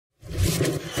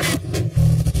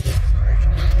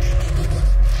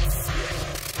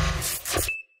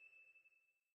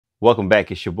Welcome back.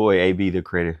 It's your boy AB the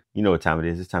Creator. You know what time it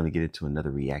is. It's time to get into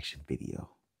another reaction video.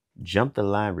 Jump the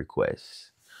line requests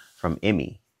from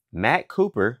Emmy, Matt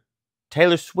Cooper,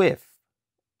 Taylor Swift.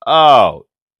 Oh,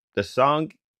 the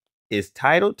song is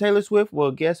titled Taylor Swift. Well,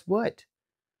 guess what?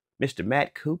 Mr.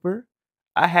 Matt Cooper,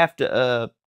 I have to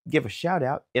give a shout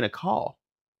out in a call.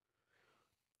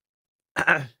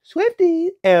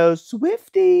 Swifties,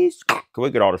 Swifties. Can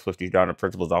we get all the Swifties down in the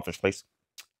principal's office, please?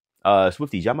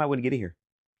 Swifties, y'all might want to get in here.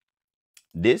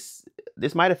 This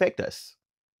might affect us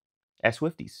as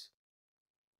Swifties.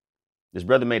 This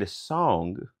brother made a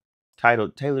song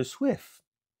titled Taylor Swift.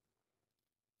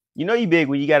 You know you big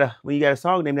when you got a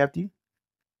song named after you.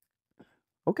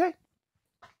 Okay.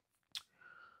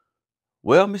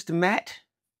 Well, Mr. Matt,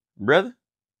 brother,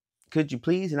 could you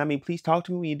please, and I mean please talk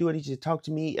to me when you do it. You should talk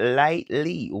to me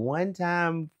lightly. One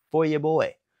time for your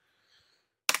boy.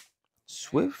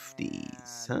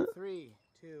 Swifties, huh? 3,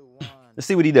 2, 1. Let's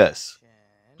see what he does.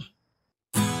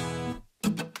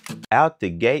 Out the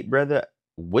gate, brother,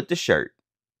 with the shirt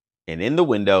and in the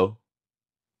window.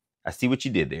 I see what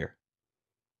you did there.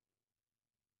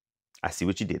 I see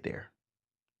what you did there.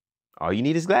 All you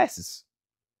need is glasses.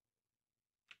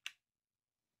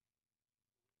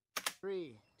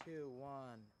 3, 2, 1,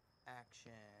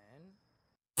 action.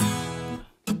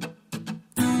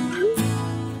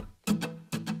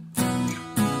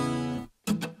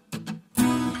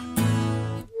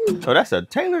 Oh, that's a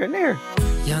Taylor in there.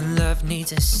 Young love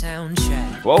needs a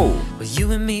soundtrack. Whoa. Well,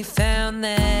 you and me found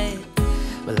that.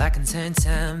 Well, I can turn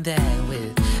time back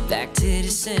with Back to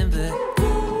December.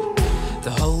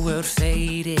 The whole world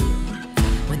faded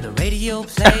when the radio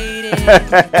played it.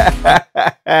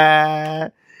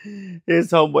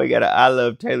 His homeboy got an I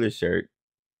Love Taylor shirt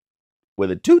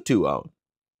with a tutu on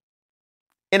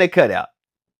and a cutout.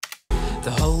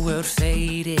 The whole world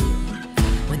faded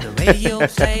when the radio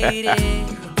played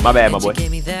it. My bad, my boy. You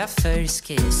gave me that first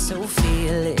kiss, so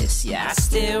fearless. Yeah, I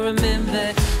still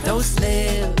remember those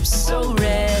lips, so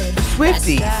red.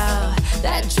 Swifties. That style,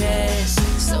 that dress,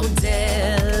 so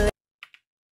delicate.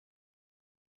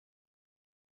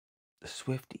 The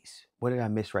Swifties. What did I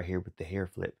miss right here with the hair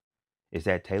flip? Is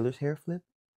that Taylor's hair flip?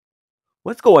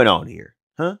 What's going on here?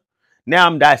 Huh? Now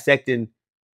I'm dissecting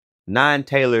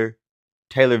non-Taylor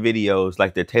videos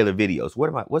like they're Taylor videos.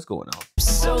 What's going on?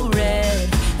 So red,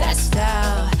 that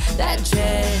style, that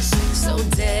dress, so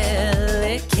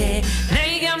delicate. Now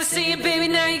you got me singing, baby,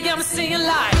 now you got me singing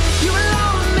like you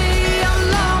alone with me, I'm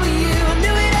alone with you. I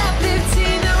knew it at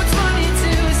 15, now I'm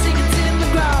 22, singing Tim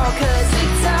McGraw, cause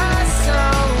it's our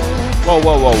song.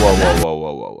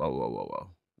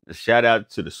 Whoa. Shout out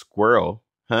to the squirrel,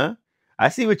 huh? I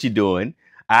see what you're doing.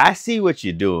 I see what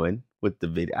you're doing with the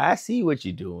video. I see what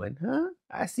you're doing, huh?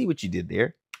 I see what you did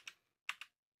there.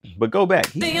 But go back.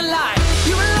 Singing like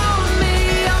you alone with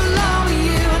me, I'm alone with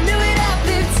you. I knew it at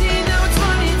 15, now I'm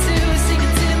 22,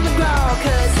 singing Tim McGraw,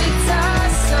 cause it's our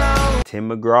song. Tim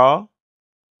McGraw.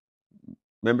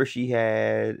 Remember she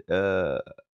had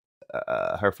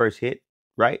her first hit,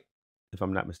 right? If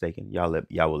I'm not mistaken. Y'all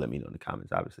will let me know in the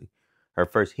comments, obviously. Her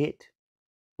first hit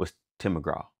was Tim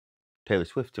McGraw. Taylor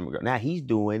Swift, Tim McGraw. Now he's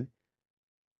doing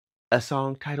a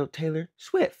song titled Taylor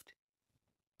Swift.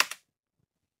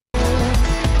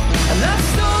 Love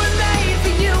story made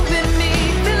for you and me,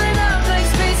 filling up like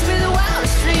space with the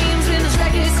wildest dreams. When this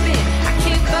record spin, I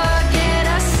can't forget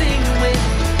I sing with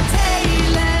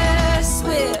Taylor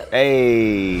Swift.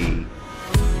 Hey.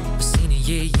 Senior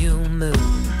year you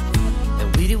moved,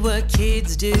 and we did what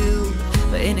kids do.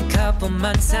 But in a couple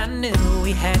months I knew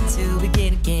we had to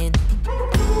begin again.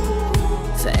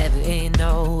 Forever ain't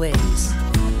always.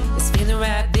 It's feeling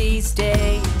right these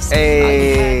days. Hey. All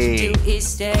you had to do is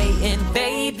stay, and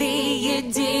baby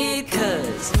you did.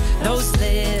 Cause those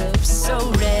lips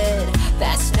so red,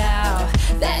 that style,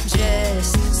 that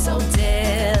dress so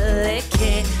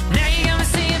delicate. Now you got me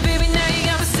singing, baby, now you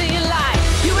got me singing like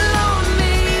you alone with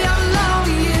me, I'm alone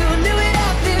with you. Knew it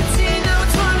at 15, now I'm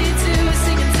 22,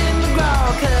 singing Tim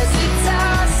McGraw, cause it's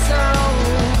our song.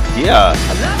 Yeah.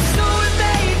 A love story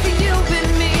made for you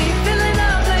and me, filling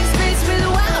up like space with the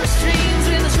wildest dreams.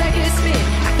 When this record spin,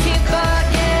 I can't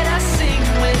forget I sing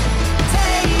with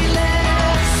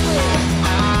Taylor Swift.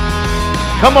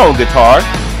 Come on, guitar.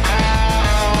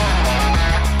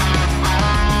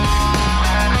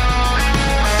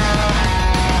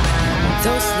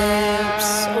 Those lips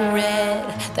so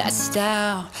red, that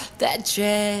style, that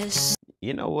dress.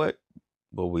 You know what?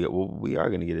 Well, we are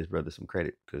going to give this brother some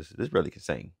credit because this brother can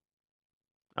sing.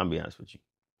 I'm going to be honest with you.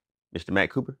 Mr.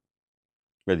 Matt Cooper,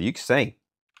 brother, you can sing.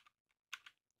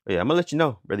 But yeah, I'm going to let you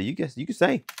know, brother, you can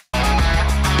sing.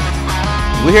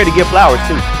 We're here to give flowers,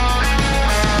 too.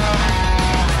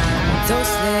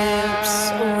 Those lips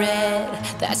so red,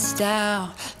 that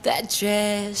style, that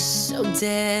dress so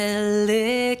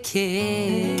delicate.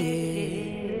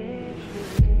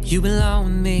 You belong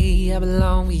with me, I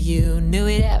belong with you. Knew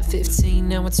it at 15,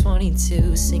 now we're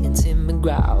 22. Singing Tim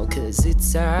McGraw, cause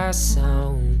it's our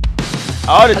song.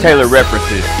 All the Taylor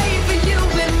references.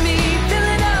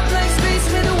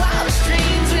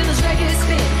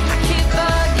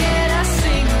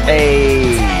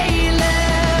 Hey.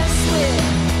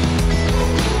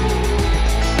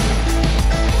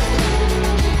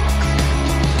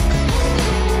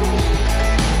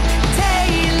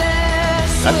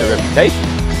 That's a reputation.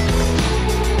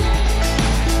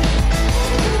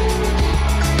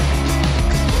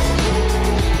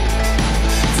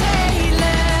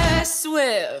 Taylor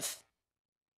Swift.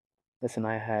 Listen,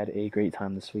 I had a great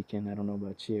time this weekend. I don't know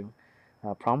about you.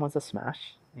 Prom was a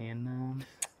smash, and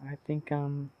I think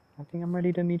I'm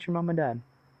ready to meet your mom and dad.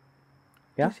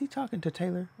 Yeah? Is he talking to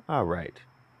Taylor? All right.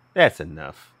 That's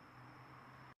enough.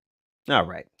 All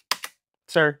right.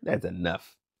 Sir, that's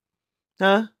enough.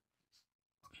 Huh?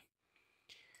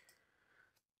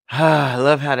 I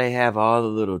love how they have all the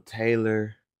little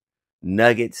Taylor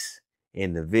nuggets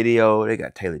in the video. They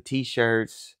got Taylor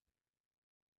t-shirts.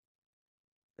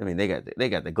 I mean, they got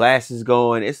the glasses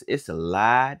going. It's a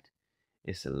lot.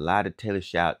 It's a lot of Taylor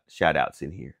shout outs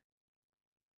in here.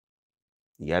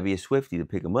 You gotta be a Swiftie to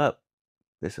pick them up.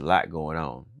 There's a lot going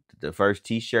on. The first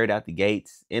t-shirt out the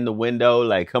gates, in the window,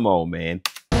 like, come on, man.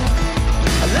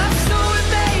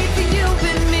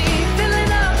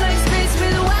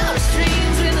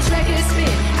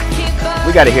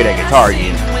 We gotta hear that guitar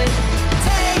again.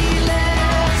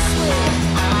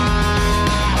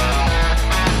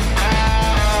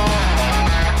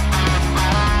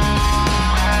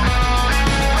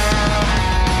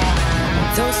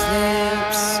 Those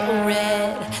lips so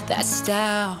red, that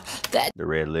style, that The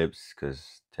red lips,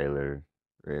 cause Taylor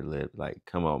red lip. Like,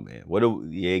 come on, man. What do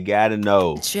you gotta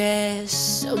know? dress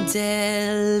so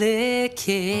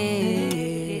delicate.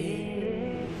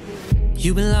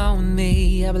 You belong with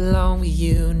me, I belong with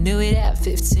you. Knew it at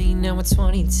 15, now we're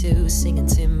 22. Singing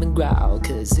Tim McGraw,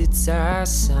 cause it's our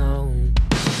song.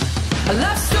 A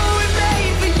love story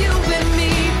made for you and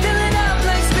me. Filling up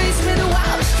like space with the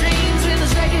wildest dreams. When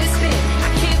those records spin, I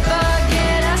can't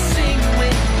forget I sing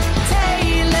with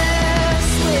Taylor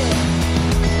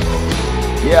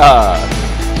Swift. Yeah.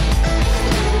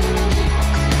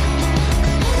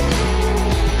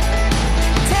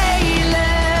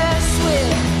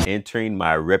 Entering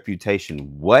my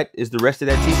reputation. What is the rest of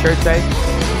that t-shirt say?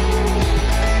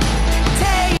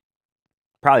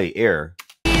 Probably error.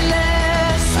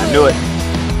 I knew it.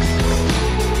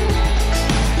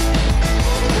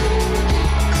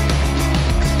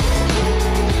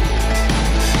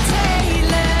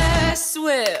 Taylor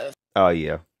Swift. Oh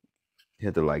yeah.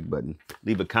 Hit the like button.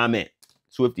 Leave a comment.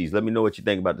 Swifties, let me know what you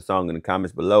think about the song in the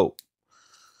comments below.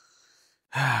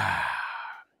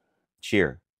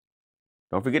 Cheer.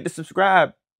 Don't forget to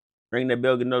subscribe. Ring that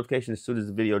bell, get notifications as soon as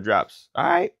the video drops. All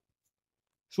right.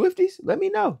 Swifties, let me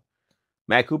know.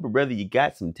 Matt Cooper, brother, you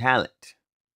got some talent.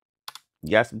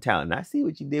 You got some talent. I see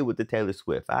what you did with the Taylor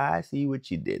Swift. I see what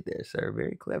you did there, sir.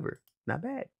 Very clever. Not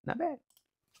bad. Not bad.